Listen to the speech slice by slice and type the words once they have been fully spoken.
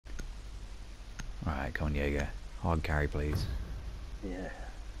Alright, come on, Jaeger. Hard carry, please. Yeah.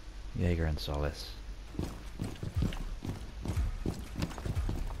 Jaeger and Solace.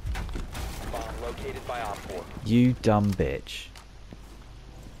 Bomb located by Op 4. You dumb bitch.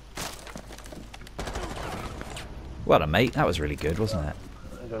 Well done, mate. That was really good, wasn't it?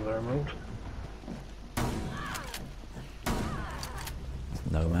 I got very moved.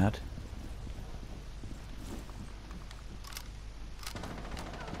 Nomad.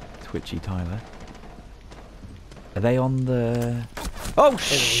 Twitchy Tyler. Are they on the... Oh,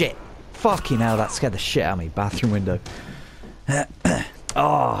 shit! Fucking hell, that scared the shit out of me. Bathroom window.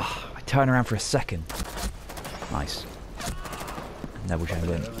 Oh, I turn around for a second. Nice. Neville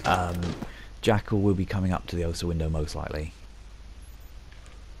Chamberlain. Jackal will be coming up to the Osa window most likely.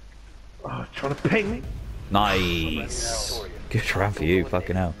 Oh, trying to ping me. Nice. Good round for you,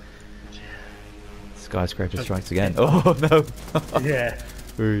 fucking hell. Skyscraper strikes again. Oh no. Yeah.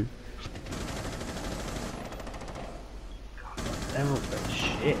 Ooh. Emerald got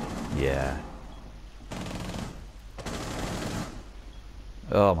shit. Yeah.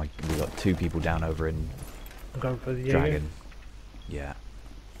 Oh my, we got 2 people down over in I'm going for the Dragon. Yeah.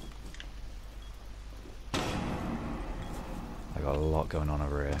 I got a lot going on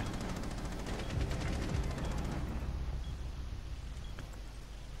over here.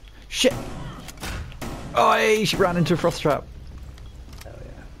 Shit! Oh, hey, she ran into a frost trap. Oh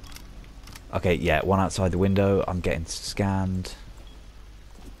yeah. Okay, yeah, one outside the window. I'm getting scanned.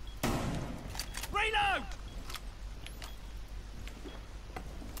 Reload!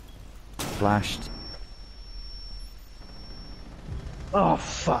 Flashed. Oh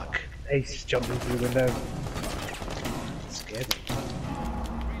fuck! Ace jumping through the window. Scared me.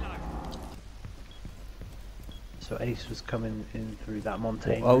 So Ace was coming in through that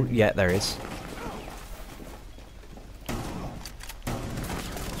mountain. Oh, yeah, there is.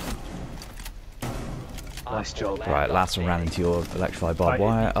 Nice job. Right, last one ran into your electrified barbed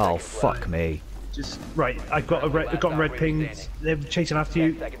wire. Oh, fuck me. Just right. I got red pings. They're chasing after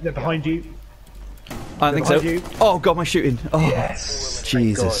you. They're behind you. I think so. behind you. Oh, God, my shooting. Oh, Yes.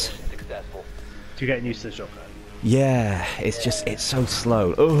 Jesus. Successful. You're getting used to the shotgun. Yeah, it's just, it's so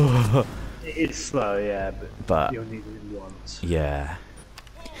slow. Oh, It is slow, yeah, but, you only need it once. yeah.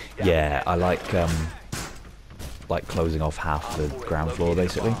 Yeah, I like closing off half the ground floor,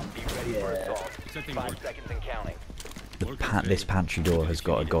 basically. Be ready for assault. 5 seconds and counting. This pantry door has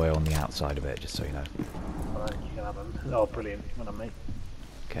got a guy on the outside of it, just so you know. Alright, you can have them. Oh, brilliant. Well done, mate.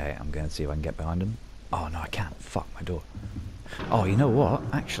 Okay, I'm going to see if I can get behind him. Oh, no, I can't. Fuck my door. Oh, you know what?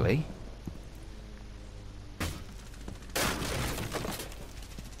 Actually...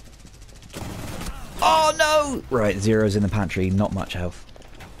 Oh, no! Right, Zero's in the pantry. Not much health.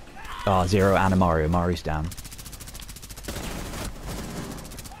 Oh, Zero and Amaru. Amaru's down.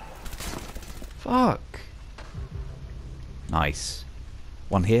 Fuck. Nice.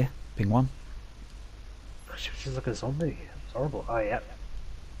 One here. Ping one. She was just like a zombie. It's horrible. Oh, yeah.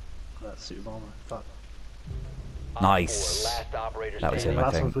 That's suit of armor. Fuck. Op Nice. 4, last operator That was him, standing. I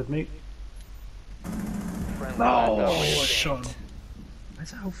Last think. one's with me. Friendly No! last operator Shot. standing.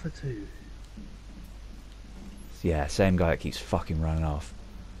 Where's Alpha 2? Yeah, same guy that keeps fucking running off.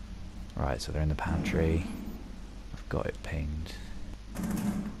 Right, so they're in the pantry. I've got it pinged.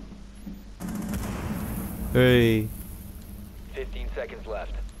 Hey. 15 seconds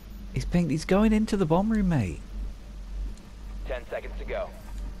left. He's pinged. He's going into the bomb room, mate. 10 seconds to go.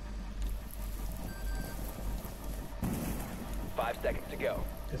 5 seconds to go.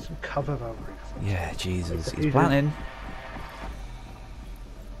 Get some cover, Valkyrie. Yeah, Jesus. He's He's in. planting.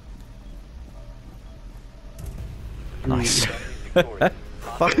 Nice. Victorious.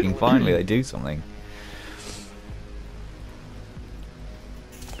 Fucking finally they do something.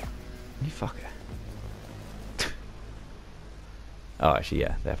 You fucker. Oh, actually,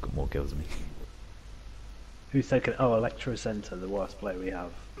 yeah, they've got more kills than me. Who's taking? Oh, Electro Center, the worst player we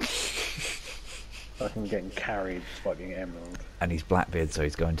have. Fucking getting carried, fucking Emerald. And he's Blackbeard, so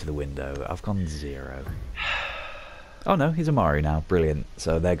he's going to the window. I've gone Zero. Oh no, he's Amaru now. Brilliant.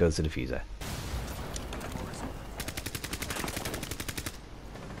 So there goes the diffuser.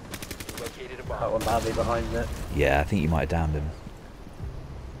 Located a That bomb. one badly behind it. Yeah, I think you might have downed him.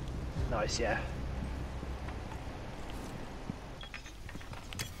 Nice, yeah.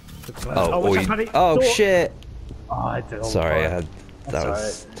 Oh, watch or out, you- Paddy. oh Door. shit! Oh, I did all Sorry, fine. that That's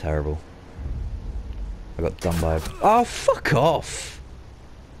was terrible. I got done by. Oh, fuck off!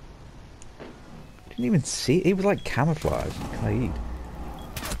 Didn't even see it. He was like camouflage. Kaid.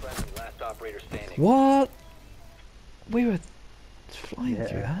 Friendly last operator standing. What? We were flying Yeah.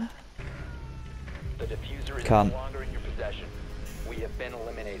 through that. The diffuser is Can't. no longer in your possession. We have been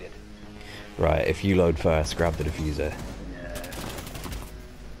eliminated. Right, if you load first, grab the diffuser. Yeah.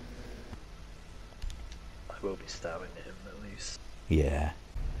 I will be stabbing him at least. Yeah.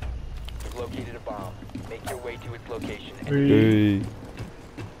 You've located a bomb. Make your way to its location. And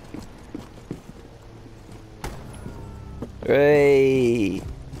Hey. Hey.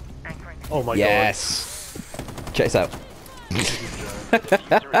 Oh my Yes. Check this out. the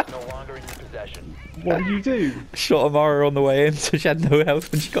diffuser is no longer in your possession. god. What did you do? Shot Amara on the way in, so she had no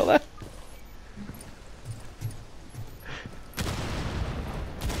health when she got there.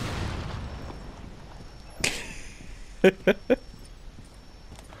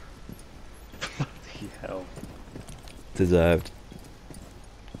 Bloody hell. Deserved.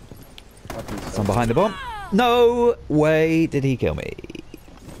 I've been so- Someone behind the bomb. No way did he kill me.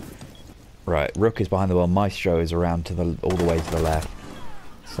 Right, Rook is behind the bomb. Maestro is around to the all the way to the left,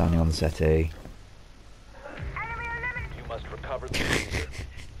 standing on the settee. You must recover the diffuser.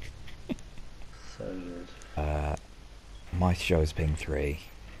 So good. Maestro is ping 3.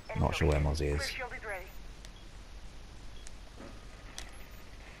 Not sure where Mozzie is.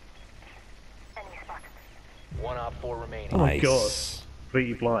 One op 4 remaining. Oh my Nice. god.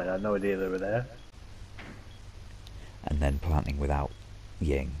 Completely blind. I had no idea they were there. And then planting without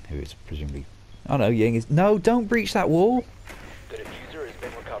Ying, who is presumably. Oh no, Ying is. No, don't breach that wall. The diffuser has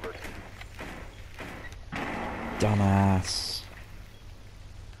been recovered. Dumbass.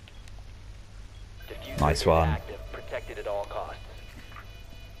 Diffuser Nice is one. active, protected at all costs.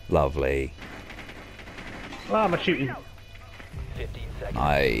 Lovely. Ah, I'm shooting. 15 seconds.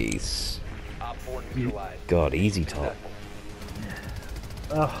 Nice. Op 4 neutralized. God, easy top.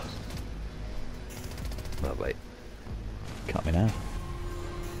 Oh, Lovely. Cut me now.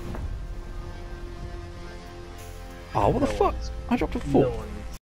 Oh, what the No fuck? one's- I dropped a no 4. one